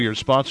We are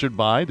sponsored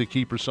by the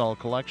Kiepersol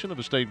Collection of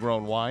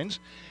estate-grown wines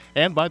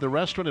and by the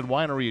restaurant and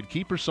winery at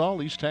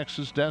Kiepersol, East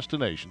Texas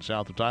destination,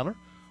 south of Tyler,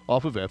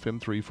 off of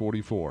FM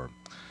 344.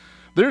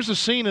 There's a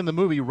scene in the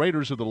movie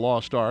Raiders of the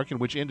Lost Ark in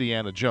which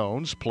Indiana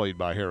Jones, played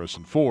by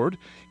Harrison Ford,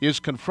 is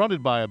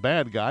confronted by a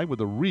bad guy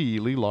with a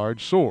really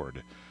large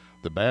sword.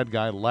 The bad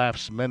guy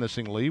laughs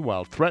menacingly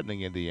while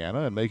threatening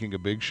Indiana and making a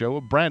big show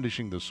of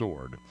brandishing the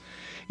sword.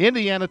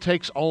 Indiana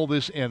takes all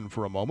this in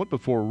for a moment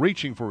before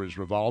reaching for his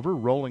revolver,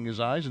 rolling his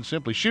eyes, and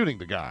simply shooting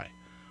the guy.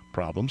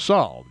 Problem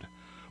solved.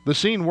 The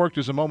scene worked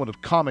as a moment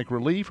of comic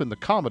relief, and the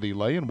comedy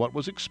lay in what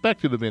was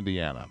expected of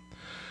Indiana.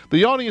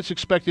 The audience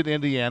expected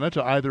Indiana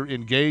to either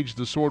engage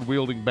the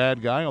sword-wielding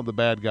bad guy on the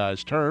bad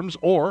guy's terms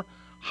or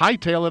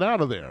hightail it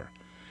out of there.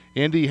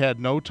 Indy had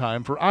no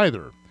time for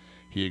either.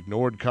 He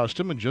ignored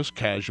custom and just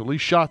casually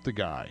shot the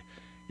guy.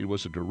 It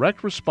was a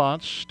direct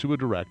response to a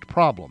direct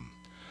problem.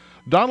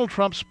 Donald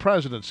Trump's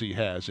presidency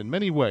has, in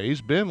many ways,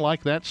 been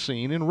like that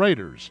scene in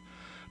Raiders.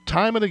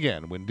 Time and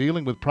again, when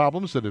dealing with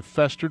problems that have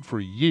festered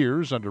for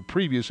years under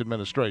previous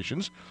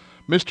administrations,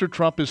 Mr.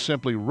 Trump has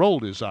simply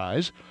rolled his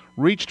eyes,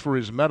 reached for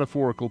his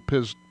metaphorical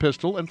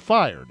pistol, and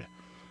fired.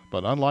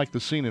 But unlike the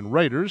scene in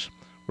Raiders,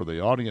 where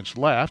the audience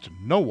laughed,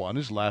 no one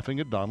is laughing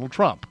at Donald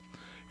Trump.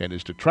 And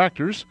his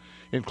detractors,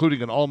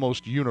 including an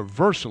almost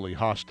universally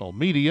hostile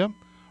media,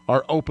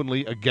 are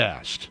openly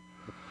aghast.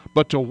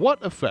 But to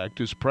what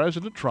effect is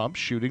President Trump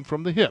shooting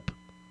from the hip?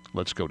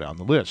 Let's go down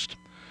the list.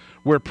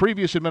 Where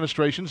previous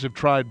administrations have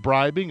tried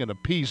bribing and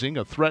appeasing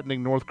a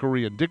threatening North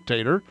Korean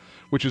dictator,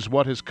 which is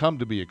what has come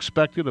to be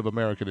expected of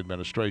American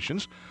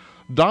administrations,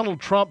 Donald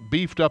Trump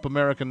beefed up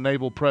American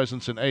naval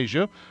presence in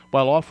Asia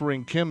while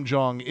offering Kim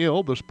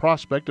Jong-il the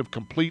prospect of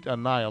complete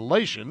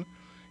annihilation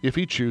if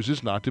he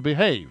chooses not to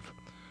behave.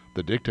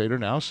 The dictator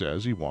now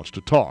says he wants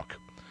to talk.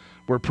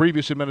 Where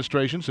previous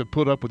administrations have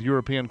put up with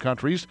European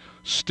countries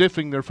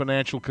stiffing their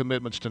financial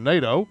commitments to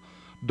NATO,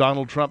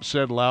 Donald Trump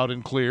said loud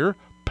and clear,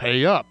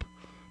 pay up.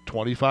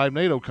 25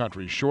 NATO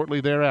countries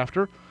shortly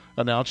thereafter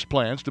announced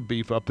plans to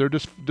beef up their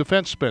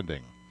defense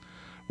spending.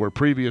 Where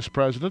previous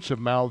presidents have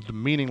mouthed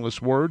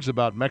meaningless words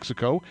about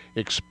Mexico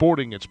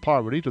exporting its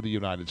poverty to the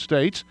United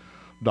States,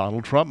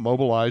 Donald Trump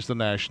mobilized the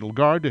National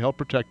Guard to help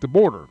protect the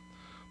border.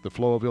 The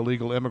flow of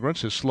illegal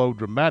immigrants has slowed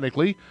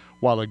dramatically,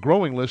 while a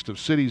growing list of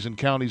cities and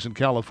counties in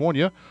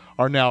California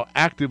are now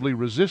actively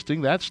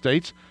resisting that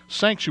state's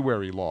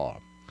sanctuary law.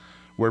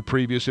 Where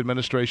previous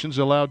administrations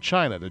allowed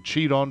China to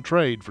cheat on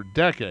trade for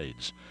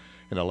decades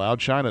and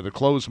allowed China to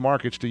close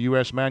markets to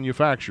U.S.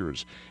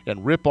 manufacturers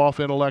and rip off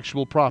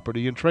intellectual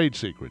property and trade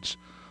secrets,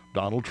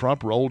 Donald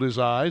Trump rolled his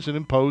eyes and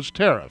imposed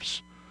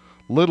tariffs.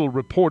 Little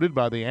reported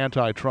by the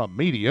anti-Trump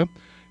media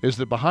is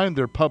that behind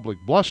their public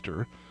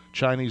bluster,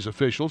 Chinese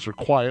officials are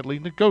quietly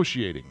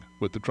negotiating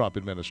with the Trump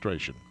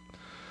administration.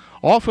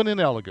 Often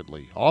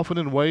inelegantly, often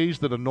in ways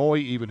that annoy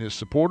even his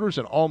supporters,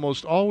 and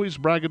almost always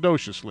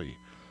braggadociously,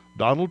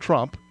 Donald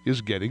Trump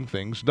is getting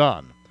things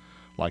done.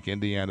 Like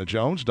Indiana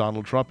Jones,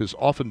 Donald Trump is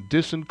often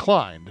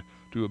disinclined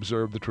to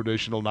observe the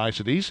traditional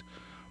niceties.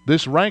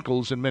 This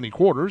rankles in many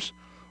quarters,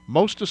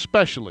 most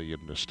especially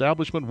in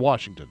establishment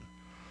Washington.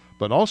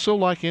 But also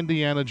like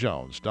Indiana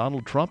Jones,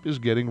 Donald Trump is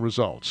getting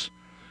results.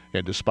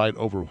 And despite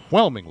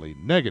overwhelmingly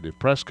negative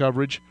press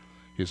coverage,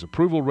 his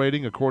approval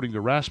rating, according to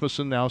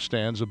Rasmussen, now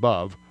stands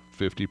above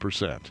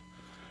 50%.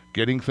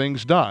 Getting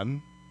things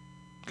done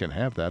can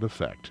have that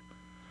effect.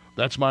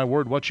 That's my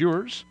word. What's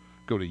yours?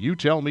 Go to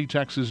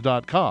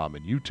youtellmetexas.com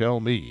and you tell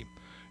me.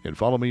 And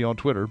follow me on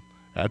Twitter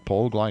at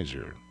Paul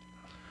Gleiser.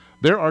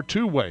 There are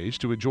two ways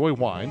to enjoy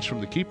wines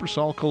from the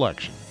Kiepersol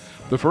Collection.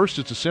 The first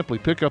is to simply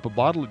pick up a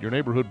bottle at your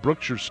neighborhood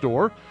Brookshire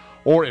store,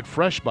 or at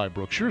Fresh by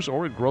Brookshire's,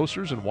 or at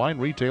grocers and wine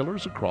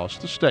retailers across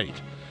the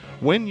state.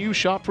 When you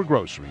shop for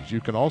groceries,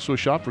 you can also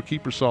shop for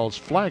Kiepersol's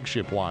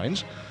flagship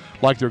wines,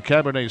 like their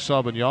Cabernet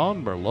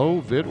Sauvignon,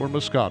 Merlot, Vit, or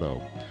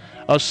Moscato.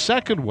 A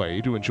second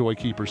way to enjoy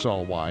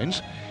Kiepersol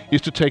wines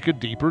is to take a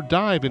deeper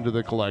dive into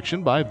the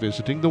collection by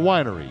visiting the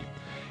winery.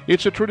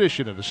 It's a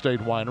tradition at estate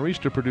wineries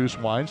to produce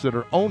wines that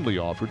are only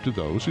offered to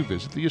those who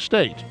visit the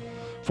estate.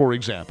 For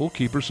example,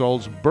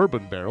 Kiepersol's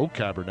Bourbon Barrel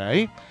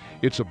Cabernet.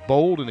 It's a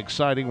bold and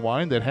exciting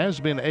wine that has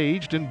been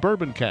aged in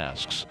bourbon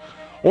casks.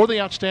 Or the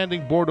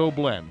outstanding Bordeaux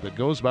blend that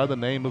goes by the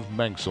name of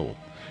Mengsel.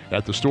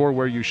 At the store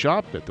where you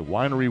shop, at the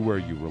winery where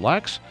you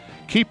relax,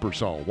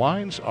 Kiepersol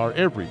wines are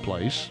every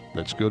place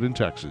that's good in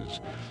Texas.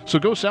 So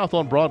go south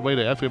on Broadway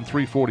to FM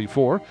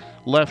 344,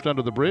 left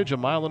under the bridge, 1.5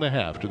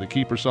 miles to the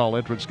Kiepersol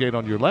entrance gate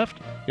on your left,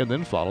 and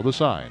then follow the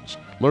signs.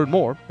 Learn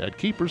more at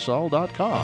Kiepersol.com.